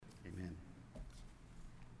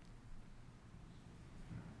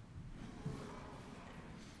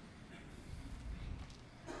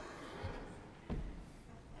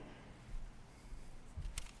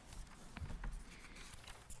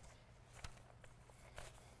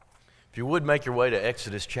If you would make your way to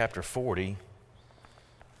Exodus chapter 40,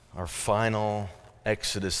 our final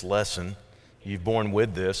Exodus lesson. You've borne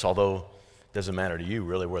with this, although it doesn't matter to you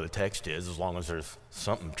really where the text is, as long as there's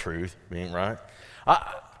something truth being right.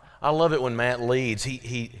 I love it when Matt leads.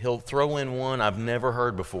 He'll throw in one I've never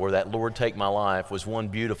heard before. That Lord Take My Life was one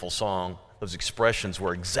beautiful song. Those expressions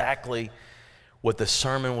were exactly what the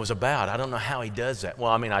sermon was about. I don't know how he does that.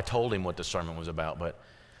 Well, I mean, I told him what the sermon was about, but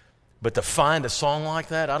to find a song like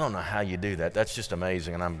that, I don't know how you do that. That's just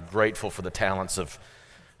amazing, and I'm grateful for the talents of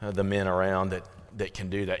the men around that can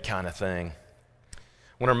do that kind of thing. I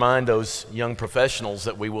want to remind those young professionals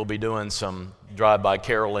that we will be doing some drive-by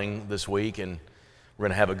caroling this week, and we're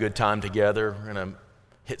going to have a good time together. We're going to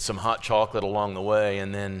hit some hot chocolate along the way,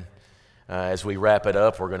 and then as we wrap it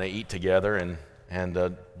up, we're going to eat together,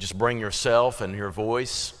 and just bring yourself and your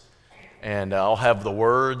voice, and I'll have the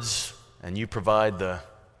words, and you provide the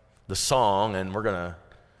song, and we're going to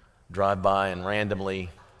drive by and randomly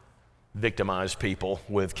victimize people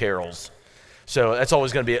with carols. So that's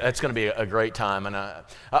always going to be a great time. And I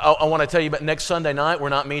want to tell you about next Sunday night. We're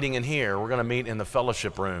not meeting in here. We're going to meet in the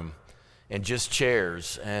fellowship room in just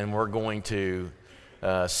chairs, and we're going to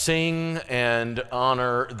sing and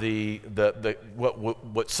honor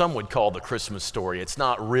what some would call the Christmas story. It's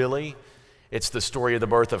not really. It's the story of the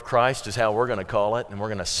birth of Christ is how we're going to call it, and we're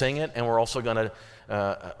going to sing it, and we're also going to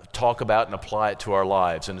talk about and apply it to our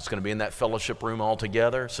lives. And it's going to be in that fellowship room all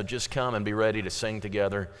together, so just come and be ready to sing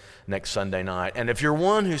together next Sunday night. And if you're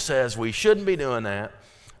one who says we shouldn't be doing that,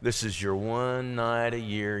 this is your one night a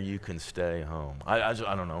year you can stay home. I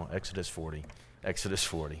don't know, Exodus 40.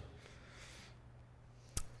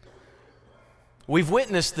 We've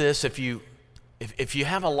witnessed this. If you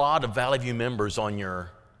have a lot of Valley View members on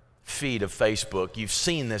your feed of Facebook, you've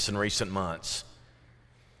seen this in recent months.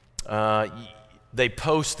 They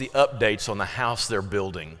post the updates on the house they're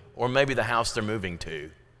building, or maybe the house they're moving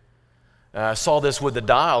to. I saw this with the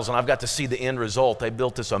Dials, and I've got to see the end result. They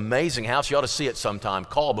built this amazing house. You ought to see it sometime.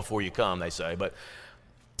 Call before you come, they say.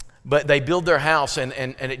 But they build their house, and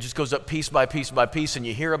it just goes up piece by piece by piece, and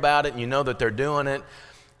you hear about it, and you know that they're doing it.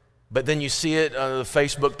 But then you see it on the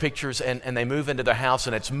Facebook pictures, and they move into their house,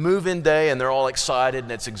 and it's move-in day, and they're all excited,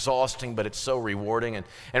 and it's exhausting, but it's so rewarding.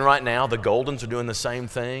 And right now, the Goldens are doing the same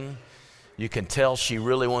thing. You can tell she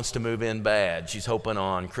really wants to move in bad. She's hoping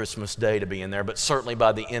on Christmas Day to be in there, but certainly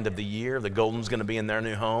by the end of the year, the Golden's going to be in their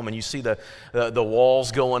new home, and you see the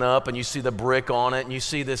walls going up, and you see the brick on it, and you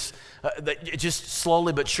see this, it just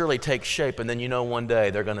slowly but surely takes shape, and then you know one day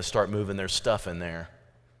they're going to start moving their stuff in there.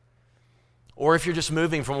 Or if you're just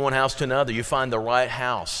moving from one house to another, you find the right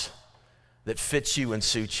house that fits you and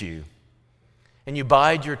suits you. And you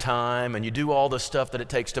bide your time, and you do all the stuff that it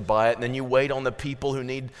takes to buy it, and then you wait on the people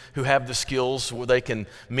who have the skills where they can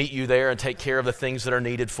meet you there and take care of the things that are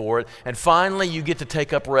needed for it. And finally, you get to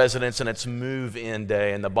take up residence, and it's move-in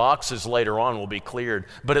day, and the boxes later on will be cleared,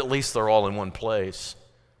 but at least they're all in one place.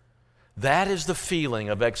 That is the feeling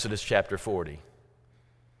of Exodus chapter 40.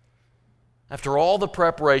 After all the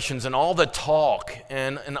preparations and all the talk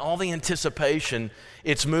and all the anticipation,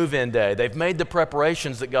 it's move-in day. They've made the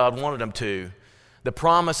preparations that God wanted them to. The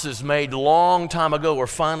promises made long time ago are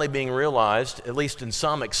finally being realized, at least in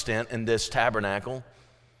some extent, in this tabernacle.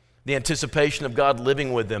 The anticipation of God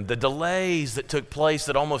living with them, the delays that took place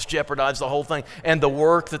that almost jeopardized the whole thing, and the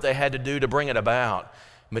work that they had to do to bring it about.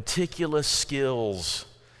 Meticulous skills.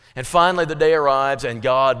 And finally the day arrives and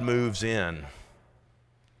God moves in.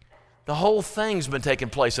 The whole thing's been taking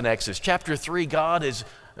place in Exodus. Chapter 3, God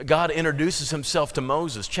introduces himself to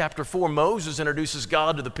Moses. Chapter 4, Moses introduces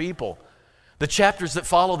God to the people. The chapters that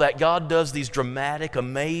follow that, God does these dramatic,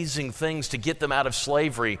 amazing things to get them out of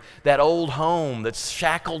slavery. That old home, that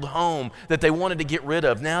shackled home that they wanted to get rid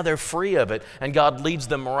of, now they're free of it. And God leads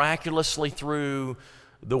them miraculously through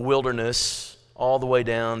the wilderness all the way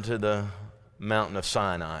down to the mountain of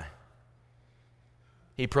Sinai.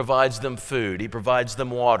 He provides them food. He provides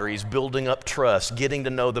them water. He's building up trust, getting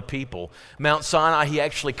to know the people. Mount Sinai, he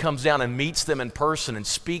actually comes down and meets them in person and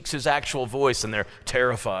speaks his actual voice, and they're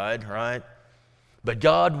terrified, right? But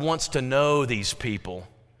God wants to know these people.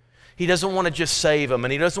 He doesn't want to just save them,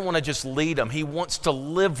 and he doesn't want to just lead them. He wants to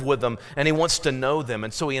live with them, and he wants to know them,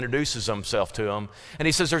 and so he introduces himself to them. And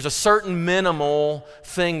he says there's a certain minimal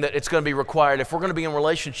thing that it's going to be required. If we're going to be in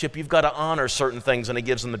relationship, you've got to honor certain things, and he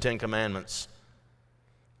gives them the 10 Commandments.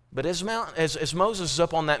 But as Moses is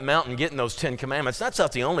up on that mountain getting those 10 Commandments, that's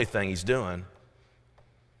not the only thing he's doing.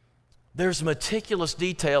 There's meticulous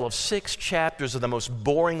detail of 6 chapters of the most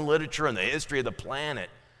boring literature in the history of the planet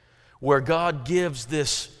where God gives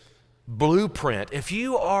this blueprint. If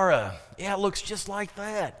you are it looks just like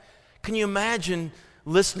that. Can you imagine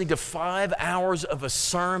listening to 5 hours of a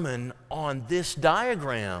sermon on this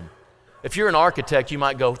diagram. If you're an architect, you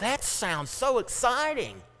might go, that sounds so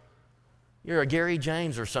exciting. You're a Gary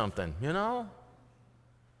James or something, you know?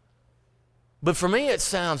 But for me, it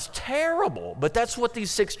sounds terrible. But that's what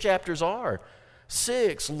these 6 chapters are.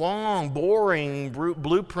 6 long, boring,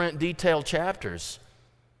 blueprint, detailed chapters.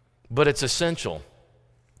 But it's essential.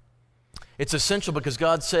 It's essential because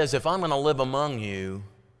God says, if I'm going to live among you,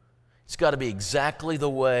 it's got to be exactly the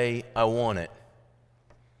way I want it.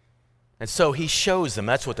 And so he shows them.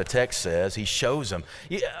 That's what the text says. He shows them.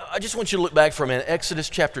 I just want you to look back for a minute. Exodus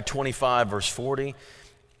chapter 25, verse 40.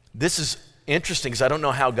 This is interesting because I don't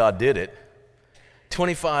know how God did it.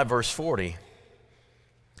 25, verse 40.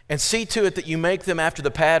 And see to it that you make them after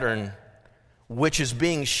the pattern which is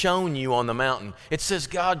being shown you on the mountain. It says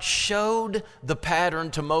God showed the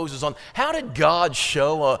pattern to Moses on. How did God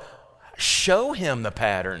show him the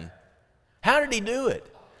pattern? How did he do it?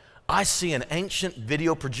 I see an ancient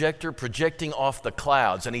video projector projecting off the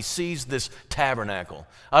clouds, and he sees this tabernacle.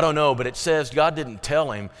 I don't know, but it says God didn't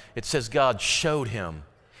tell him. It says God showed him.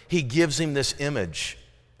 He gives him this image,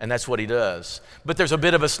 and that's what he does. But there's a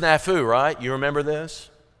bit of a snafu, right? You remember this?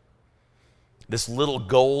 This little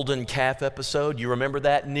golden calf episode, you remember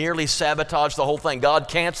that? Nearly sabotaged the whole thing. God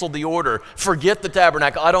canceled the order. Forget the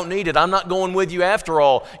tabernacle. I don't need it. I'm not going with you after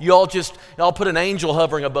all. I'll put an angel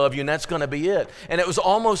hovering above you and that's going to be it. And it was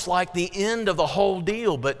almost like the end of the whole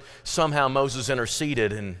deal, but somehow Moses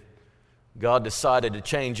interceded and God decided to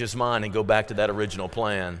change his mind and go back to that original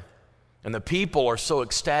plan. And the people are so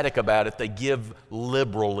ecstatic about it, they give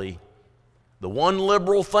liberally. The one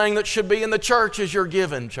liberal thing that should be in the church is your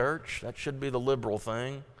giving, church. That should be the liberal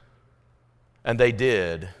thing. And they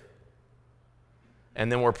did.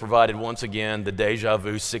 And then we're provided once again the deja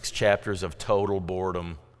vu 6 chapters of total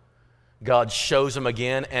boredom. God shows them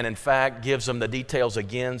again and in fact gives them the details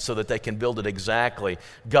again so that they can build it exactly.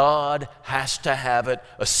 God has to have it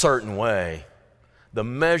a certain way. The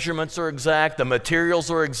measurements are exact, the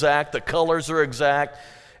materials are exact, the colors are exact.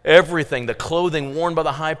 Everything, the clothing worn by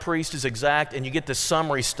the high priest is exact, and you get the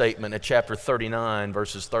summary statement at chapter 39,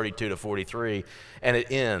 verses 32 to 43, and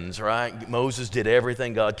it ends, right? Moses did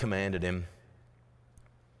everything God commanded him.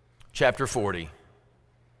 Chapter 40.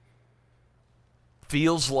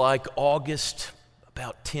 Feels like August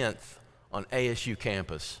about 10th on ASU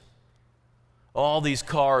campus. All these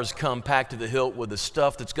cars come packed to the hilt with the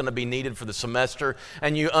stuff that's going to be needed for the semester,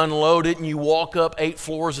 and you unload it and you walk up 8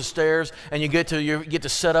 floors of stairs and you get to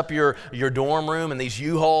set up your dorm room, and these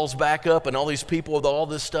U-Hauls back up and all these people with all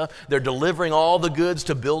this stuff. They're delivering all the goods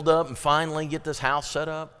to build up and finally get this house set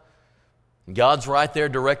up. God's right there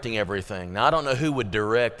directing everything. Now, I don't know who would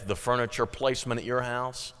direct the furniture placement at your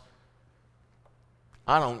house.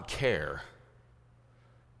 I don't care.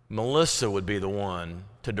 Melissa would be the one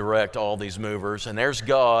to direct all these movers. And there's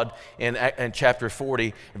God in chapter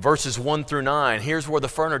 40, verses 1 through 9. Here's where the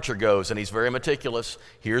furniture goes, and he's very meticulous.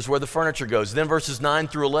 Here's where the furniture goes. Then verses 9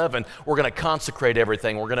 through 11, we're going to consecrate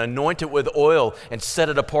everything. We're going to anoint it with oil and set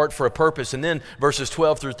it apart for a purpose. And then verses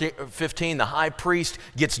 12 through 15, the high priest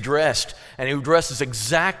gets dressed, and he dresses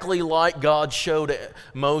exactly like God showed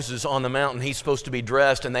Moses on the mountain. He's supposed to be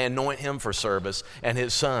dressed, and they anoint him for service and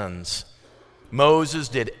his sons. Moses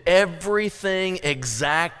did everything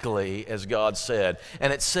exactly as God said.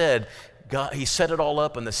 And it said, he set it all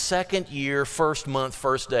up in the 2nd year, 1st month,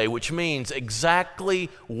 1st day, which means exactly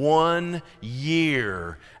 1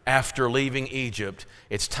 year after leaving Egypt,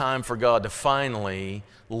 it's time for God to finally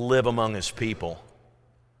live among his people.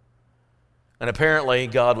 And apparently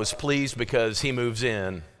God was pleased because he moves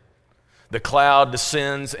in. The cloud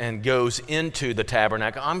descends and goes into the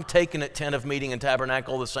tabernacle. I'm taking it tent of meeting and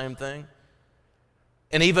tabernacle the same thing.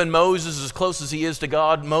 And even Moses, as close as he is to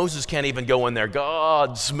God, Moses can't even go in there.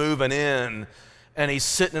 God's moving in, and he's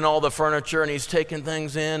sitting in all the furniture, and he's taking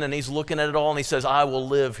things in, and he's looking at it all, and he says, I will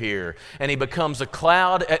live here. And he becomes a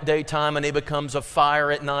cloud at daytime, and he becomes a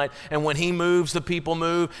fire at night. And when he moves, the people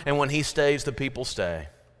move, and when he stays, the people stay.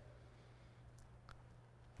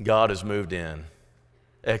 God has moved in.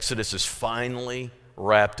 Exodus is finally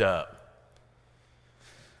wrapped up.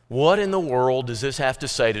 What in the world does this have to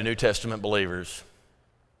say to New Testament believers?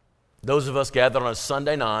 Those of us gathered on a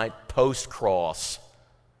Sunday night post-cross.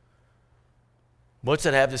 What's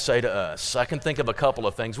it have to say to us? I can think of a couple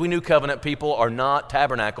of things. We New Covenant people are not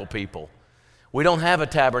tabernacle people. We don't have a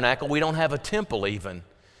tabernacle. We don't have a temple even.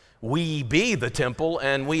 We be the temple,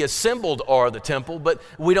 and we assembled are the temple, but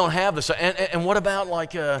we don't have this. And what about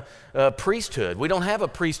like a priesthood? We don't have a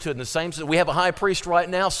priesthood in the same sense. We have a high priest right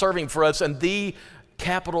now serving for us, and the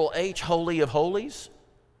capital H, Holy of Holies.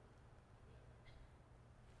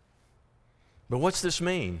 But what's this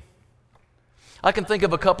mean? I can think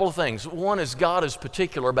of a couple of things. One is God is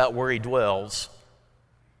particular about where He dwells.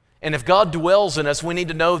 And if God dwells in us, we need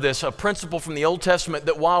to know this, a principle from the Old Testament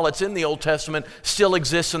that while it's in the Old Testament, still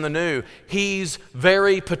exists in the New. He's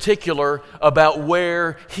very particular about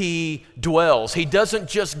where He dwells. He doesn't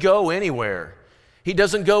just go anywhere. He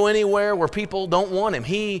doesn't go anywhere where people don't want Him.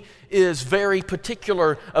 He is very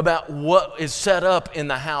particular about what is set up in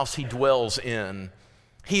the house He dwells in.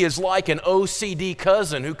 He is like an OCD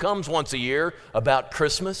cousin who comes once a year about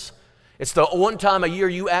Christmas. It's the one time a year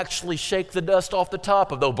you actually shake the dust off the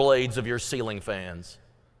top of the blades of your ceiling fans.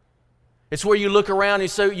 It's where you look around and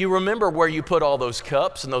so you remember where you put all those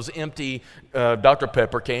cups and those empty Dr.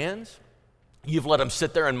 Pepper cans. You've let them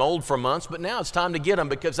sit there and mold for months, but now it's time to get them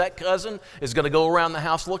because that cousin is going to go around the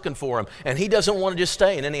house looking for them. And he doesn't want to just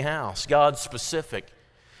stay in any house. God's specific.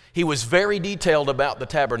 He was very detailed about the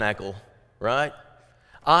tabernacle, right?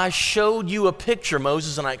 I showed you a picture,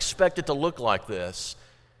 Moses, and I expect it to look like this.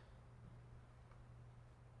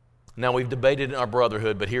 Now, we've debated in our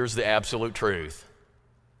brotherhood, but here's the absolute truth.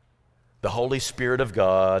 The Holy Spirit of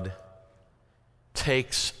God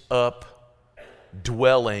takes up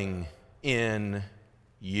dwelling in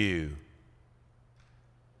you.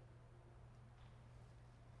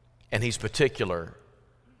 And He's particular.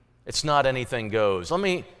 It's not anything goes. Let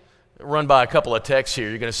me run by a couple of texts here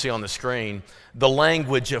you're going to see on the screen. The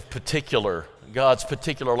language of particular, God's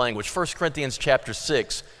particular language. 1 Corinthians chapter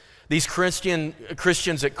 6. These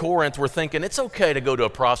Christians at Corinth were thinking, it's okay to go to a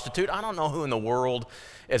prostitute. I don't know who in the world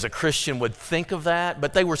as a Christian would think of that,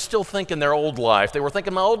 but they were still thinking their old life. They were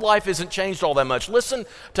thinking, my old life isn't changed all that much. Listen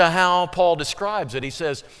to how Paul describes it. He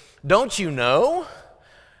says, don't you know?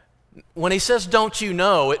 When he says, don't you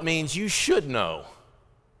know, it means you should know.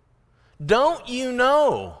 Don't you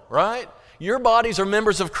know, right? Your bodies are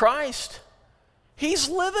members of Christ. He's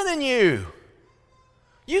living in you.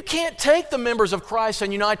 You can't take the members of Christ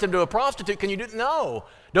and unite them to a prostitute. Can you do it? No.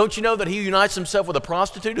 Don't you know that He unites Himself with a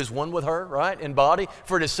prostitute is one with her, right, in body?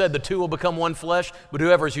 For it is said the two will become one flesh, but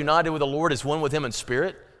whoever is united with the Lord is one with Him in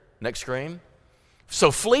spirit. Next screen.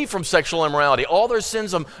 So flee from sexual immorality. All their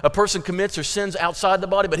sins a person commits are sins outside the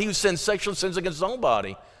body, but he who sins sexually sins against his own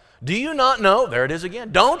body. Do you not know? There it is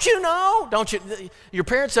again. Don't you know? Don't you? Your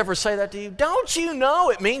parents ever say that to you? Don't you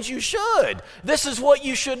know? It means you should. This is what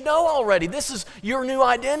you should know already. This is your new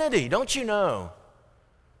identity. Don't you know?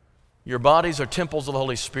 Your bodies are temples of the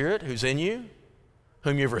Holy Spirit who's in you,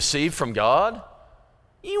 whom you've received from God.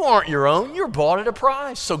 You aren't your own. You're bought at a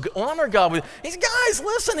price. So honor God with it. Guys,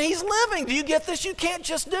 listen, He's living. Do you get this? You can't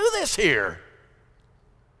just do this here.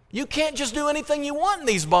 You can't just do anything you want in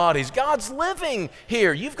these bodies. God's living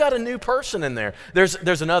here. You've got a new person in there.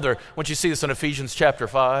 There's another, once you see this in Ephesians chapter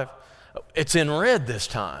 5, it's in red this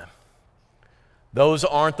time. Those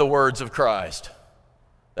aren't the words of Christ.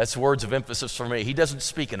 That's words of emphasis for me. He doesn't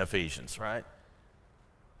speak in Ephesians, right?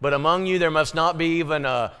 But among you there must not be even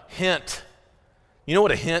a hint. You know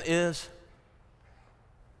what a hint is?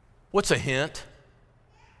 What's a hint?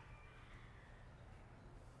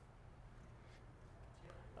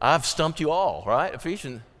 I've stumped you all, right?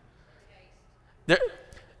 Ephesians.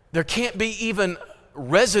 There can't be even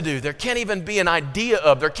residue. There can't even be an idea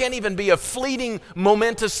of. There can't even be a fleeting,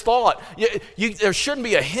 momentous thought. There shouldn't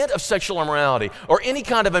be a hint of sexual immorality or any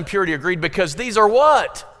kind of impurity or greed because these are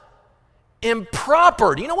what?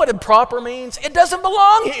 Improper. Do you know what improper means? It doesn't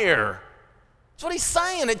belong here. That's what he's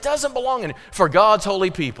saying. It doesn't belong in for God's holy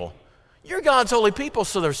people. You're God's holy people,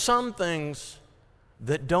 so there's some things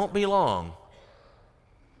that don't belong.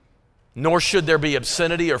 Nor should there be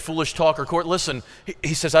obscenity or foolish talk or court. Listen,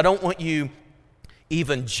 he says, I don't want you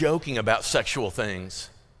even joking about sexual things.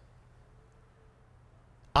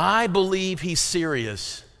 I believe he's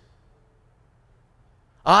serious.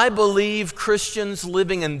 I believe Christians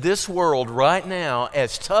living in this world right now,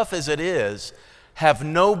 as tough as it is, have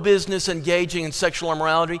no business engaging in sexual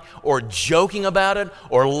immorality or joking about it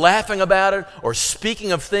or laughing about it or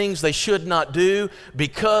speaking of things they should not do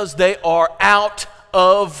because they are out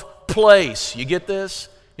of place. You get this?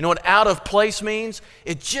 You know what out of place means?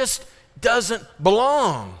 It just doesn't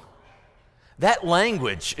belong. That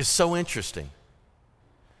language is so interesting.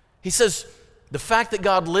 He says, the fact that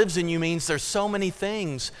God lives in you means there's so many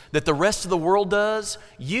things that the rest of the world does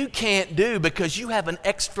you can't do because you have an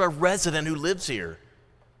extra resident who lives here.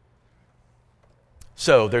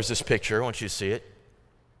 So there's this picture. I want you to see it.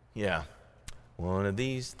 Yeah. One of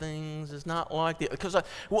these things is not like the because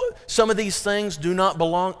some of these things do not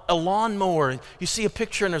belong. A lawnmower, you see a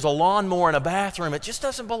picture and there's a lawnmower in a bathroom. It just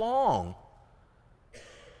doesn't belong.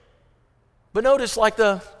 But notice like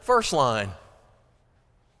the first line.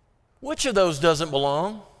 Which of those doesn't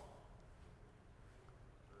belong?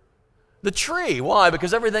 The tree. Why?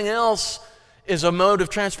 Because everything else is a mode of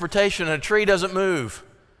transportation, and a tree doesn't move.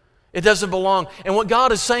 It doesn't belong. And what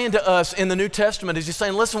God is saying to us in the New Testament is He's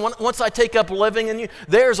saying, listen, once I take up living in you,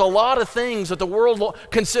 there's a lot of things that the world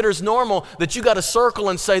considers normal that you got to circle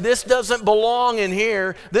and say, this doesn't belong in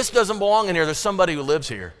here. This doesn't belong in here. There's somebody who lives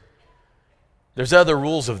here. There's other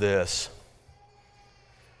rules of this.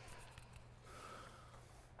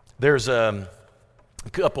 There's a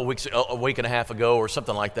couple weeks, a week and a half ago or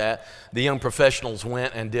something like that, the young professionals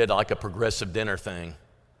went and did like a progressive dinner thing.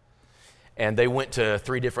 And they went to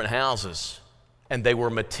 3 different houses, and they were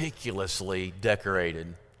meticulously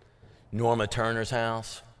decorated. Norma Turner's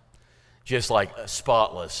house, just like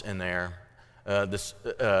spotless in there.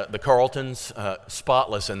 The Carltons,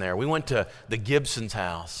 spotless in there. We went to the Gibson's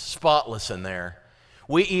house, spotless in there.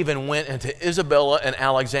 We even went into Isabella and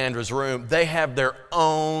Alexandra's room. They have their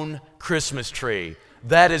own Christmas tree.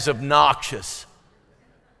 That is obnoxious.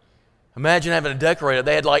 Imagine having to decorate it.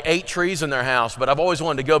 They had like 8 trees in their house, but I've always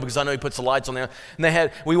wanted to go because I know he puts the lights on there.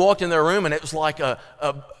 And we walked in their room, and it was like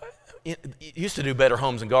it used to do Better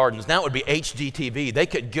Homes and Gardens. Now it would be HGTV. They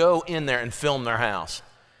could go in there and film their house.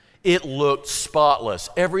 It looked spotless.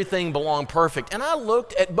 Everything belonged perfect. And I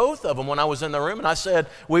looked at both of them when I was in the room, and I said,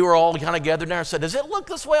 we were all kind of gathered there. I said, does it look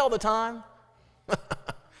this way all the time?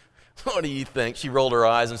 What do you think? She rolled her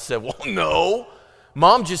eyes and said, well, no.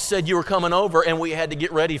 Mom just said you were coming over and we had to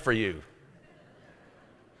get ready for you.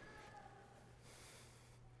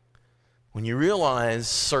 When you realize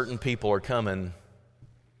certain people are coming,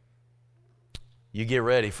 you get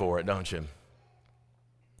ready for it, don't you?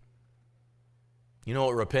 You know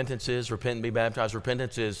what repentance is? Repent and be baptized.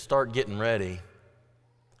 Repentance is start getting ready.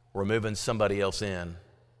 We're moving somebody else in.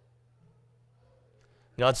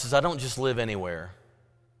 God says, I don't just live anywhere.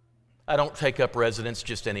 I don't take up residence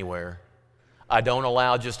just anywhere. I don't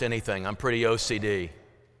allow just anything. I'm pretty OCD.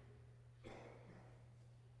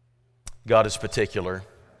 God is particular.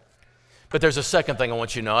 But there's a second thing I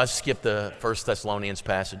want you to know. I skipped the 1 Thessalonians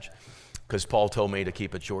passage because Paul told me to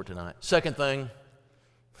keep it short tonight. Second thing,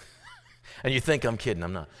 and you think I'm kidding,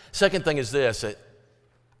 I'm not. Second thing is this, that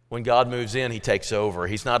when God moves in, He takes over.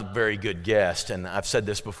 He's not a very good guest, and I've said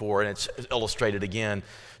this before, and it's illustrated again.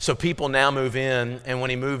 So people now move in, and when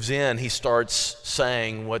He moves in, He starts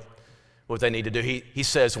saying what they need to do. He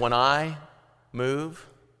says, when I move,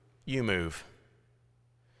 you move.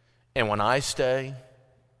 And when I stay,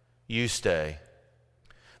 you stay.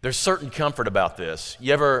 There's certain comfort about this.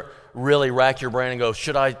 You ever really rack your brain and go,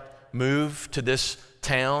 should I move to this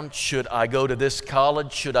town? Should I go to this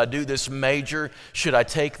college? Should I do this major? Should I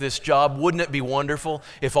take this job? Wouldn't it be wonderful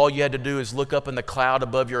if all you had to do is look up in the cloud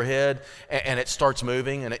above your head and it starts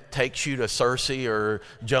moving and it takes you to Searcy or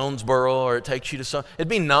Jonesboro or it takes you to some... It'd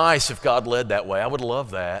be nice if God led that way. I would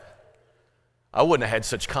love that. I wouldn't have had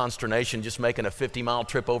such consternation just making a 50-mile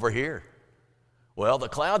trip over here. Well, the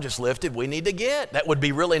cloud just lifted. We need to get. That would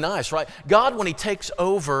be really nice, right? God, when He takes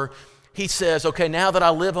over, He says, okay, now that I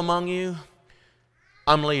live among you,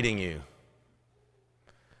 I'm leading you.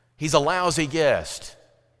 He's a lousy guest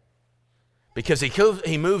because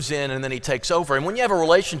he moves in and then He takes over. And when you have a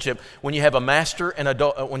relationship, when you have a master and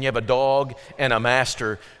when you have a dog and a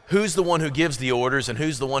master, who's the one who gives the orders and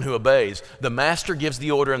who's the one who obeys? The master gives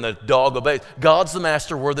the order and the dog obeys. God's the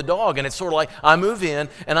master, we're the dog. And it's sort of like, I move in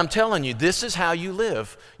and I'm telling you, this is how you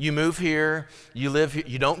live. You move here, you live here,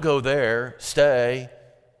 you don't go there, stay,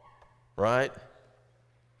 right?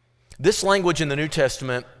 This language in the New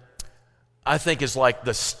Testament, I think, is like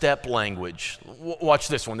the step language. Watch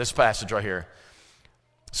this one, this passage right here.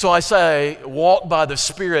 So I say, walk by the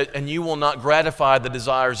Spirit, and you will not gratify the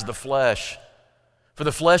desires of the flesh. For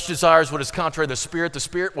the flesh desires what is contrary to the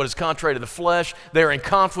Spirit what is contrary to the flesh. They are in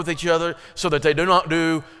conflict with each other, so that they do not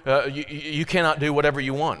do, you cannot do whatever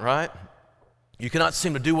you want, right? You cannot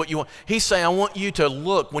seem to do what you want. He's saying, I want you to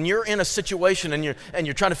look. When you're in a situation and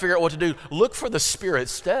you're trying to figure out what to do, look for the Spirit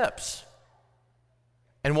steps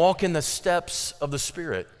and walk in the steps of the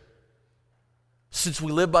Spirit. Since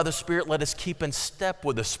we live by the Spirit, let us keep in step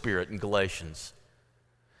with the Spirit in Galatians.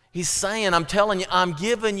 He's saying, I'm telling you, I'm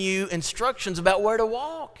giving you instructions about where to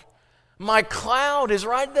walk. My cloud is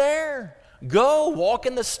right there. Go walk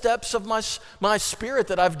in the steps of my Spirit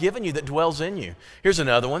that I've given you that dwells in you. Here's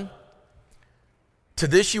another one. To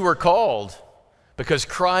this you were called, because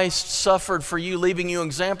Christ suffered for you, leaving you an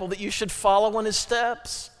example that you should follow in His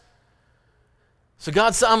steps. So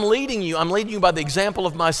God said, I'm leading you by the example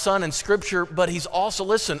of my Son in Scripture, but He's also,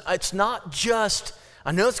 listen, it's not just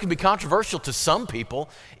I know it's going to be controversial to some people.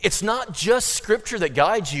 It's not just Scripture that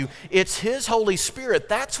guides you, it's His Holy Spirit.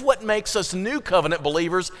 That's what makes us new covenant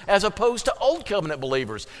believers as opposed to old covenant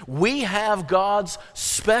believers. We have God's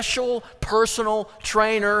special personal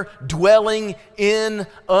trainer dwelling in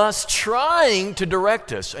us, trying to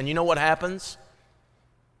direct us. And you know what happens?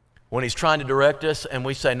 When He's trying to direct us and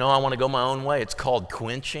we say, no, I want to go my own way, it's called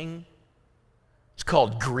quenching. It's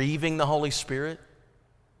called grieving the Holy Spirit.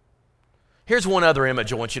 Here's one other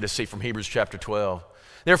image I want you to see from Hebrews chapter 12.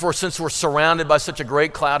 Therefore, since we're surrounded by such a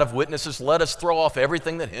great cloud of witnesses, let us throw off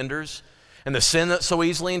everything that hinders and the sin that so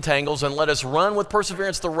easily entangles, and let us run with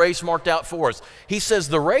perseverance the race marked out for us. He says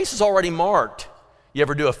the race is already marked. You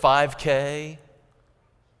ever do a 5K?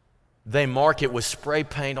 They mark it with spray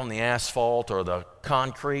paint on the asphalt or the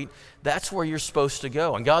concrete. That's where you're supposed to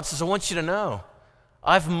go. And God says, I want you to know,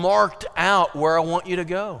 I've marked out where I want you to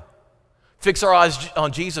go. Fix our eyes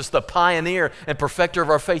on Jesus, the pioneer and perfecter of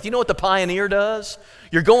our faith. You know what the pioneer does?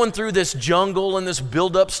 You're going through this jungle and this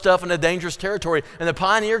build-up stuff in a dangerous territory, and the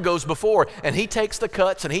pioneer goes before, and he takes the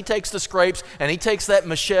cuts, and he takes the scrapes, and he takes that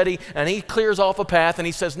machete, and he clears off a path, and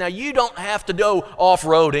he says, now you don't have to go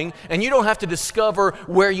off-roading, and you don't have to discover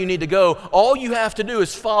where you need to go. All you have to do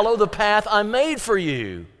is follow the path I made for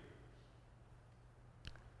you.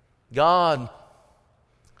 God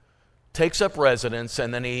takes up residence,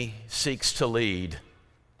 and then He seeks to lead.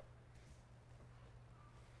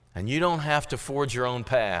 And you don't have to forge your own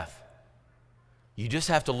path. You just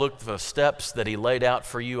have to look for the steps that He laid out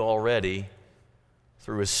for you already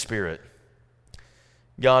through His Spirit.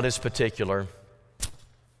 God is particular.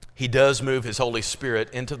 He does move His Holy Spirit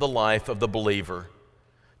into the life of the believer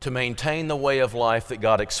to maintain the way of life that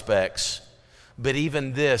God expects. But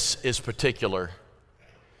even this is particular.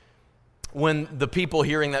 When the people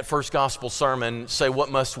hearing that first gospel sermon say, what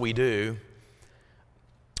must we do?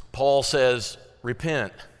 Paul says,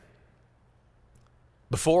 repent.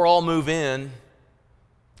 Before all move in,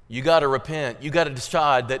 you got to repent. You got to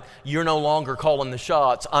decide that you're no longer calling the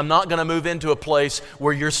shots. I'm not going to move into a place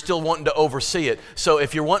where you're still wanting to oversee it. So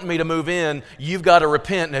if you're wanting me to move in, you've got to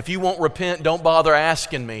repent. And if you won't repent, don't bother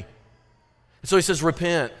asking me. And so he says,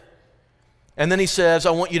 repent. And then he says,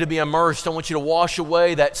 I want you to be immersed. I want you to wash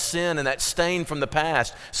away that sin and that stain from the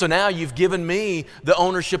past. So now you've given me the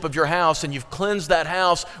ownership of your house, and you've cleansed that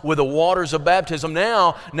house with the waters of baptism.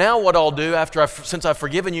 Now what I'll do since I've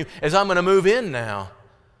forgiven you is I'm going to move in now.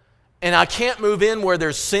 And I can't move in where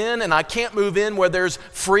there's sin, and I can't move in where there's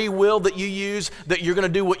free will that you use, that you're going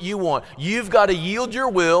to do what you want. You've got to yield your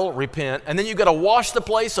will, repent, and then you've got to wash the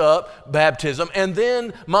place up, baptism, and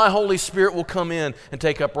then my Holy Spirit will come in and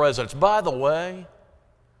take up residence. By the way,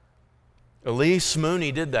 Elise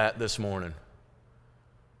Mooney did that this morning.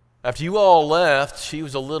 After you all left, she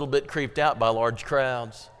was a little bit creeped out by large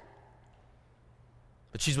crowds.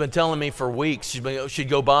 But she's been telling me for weeks, she'd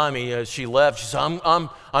go by me as she left. She said,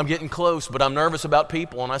 I'm getting close, but I'm nervous about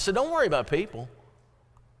people. And I said, don't worry about people.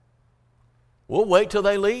 We'll wait till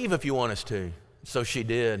they leave if you want us to. So she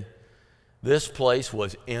did. This place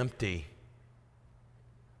was empty.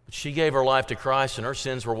 But she gave her life to Christ, and her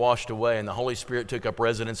sins were washed away, and the Holy Spirit took up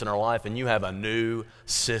residence in her life, and you have a new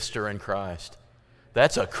sister in Christ.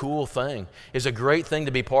 That's a cool thing. It's a great thing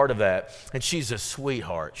to be part of that. And she's a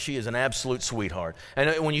sweetheart. She is an absolute sweetheart.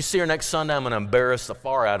 And when you see her next Sunday, I'm going to embarrass the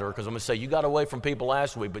far out of her because I'm going to say, you got away from people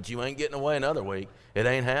last week, but you ain't getting away another week. It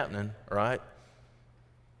ain't happening, right?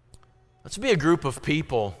 Let's be a group of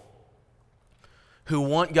people who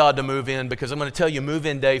want God to move in, because I'm going to tell you,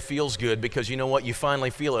 move-in day feels good because you know what? You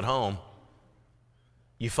finally feel at home.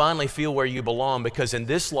 You finally feel where you belong, because in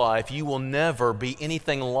this life, you will never be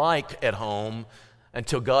anything like at home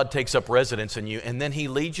until God takes up residence in you, and then He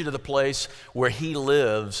leads you to the place where He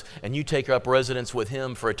lives, and you take up residence with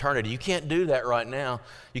Him for eternity. You can't do that right now.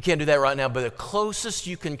 You can't do that right now, but the closest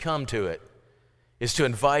you can come to it is to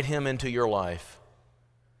invite Him into your life,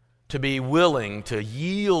 to be willing to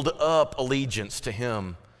yield up allegiance to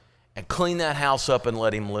Him and clean that house up and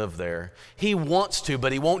let Him live there. He wants to,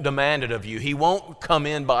 but He won't demand it of you. He won't come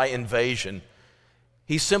in by invasion.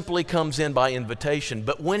 He simply comes in by invitation.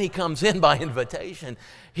 But when He comes in by invitation,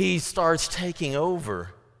 He starts taking over.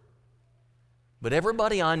 But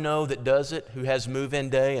everybody I know that does it, who has move-in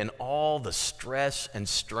day and all the stress and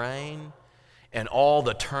strain and all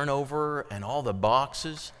the turnover and all the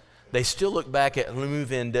boxes, they still look back at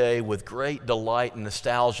move-in day with great delight and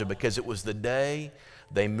nostalgia, because it was the day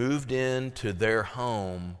they moved into their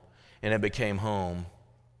home and it became home.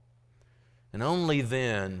 And only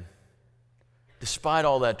then, despite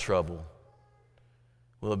all that trouble,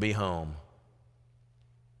 will it be home.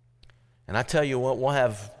 And I tell you what, we'll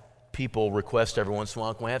have people request every once in a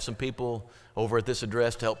while, can we have some people over at this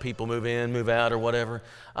address to help people move in, move out, or whatever?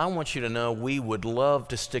 I want you to know we would love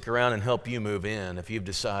to stick around and help you move in if you've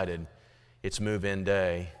decided it's move-in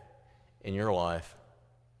day in your life.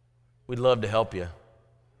 We'd love to help you.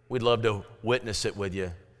 We'd love to witness it with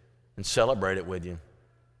you and celebrate it with you.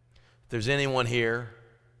 If there's anyone here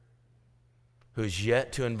who's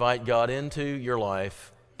yet to invite God into your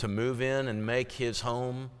life to move in and make His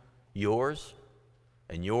home yours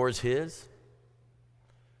and yours His,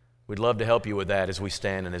 we'd love to help you with that as we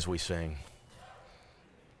stand and as we sing.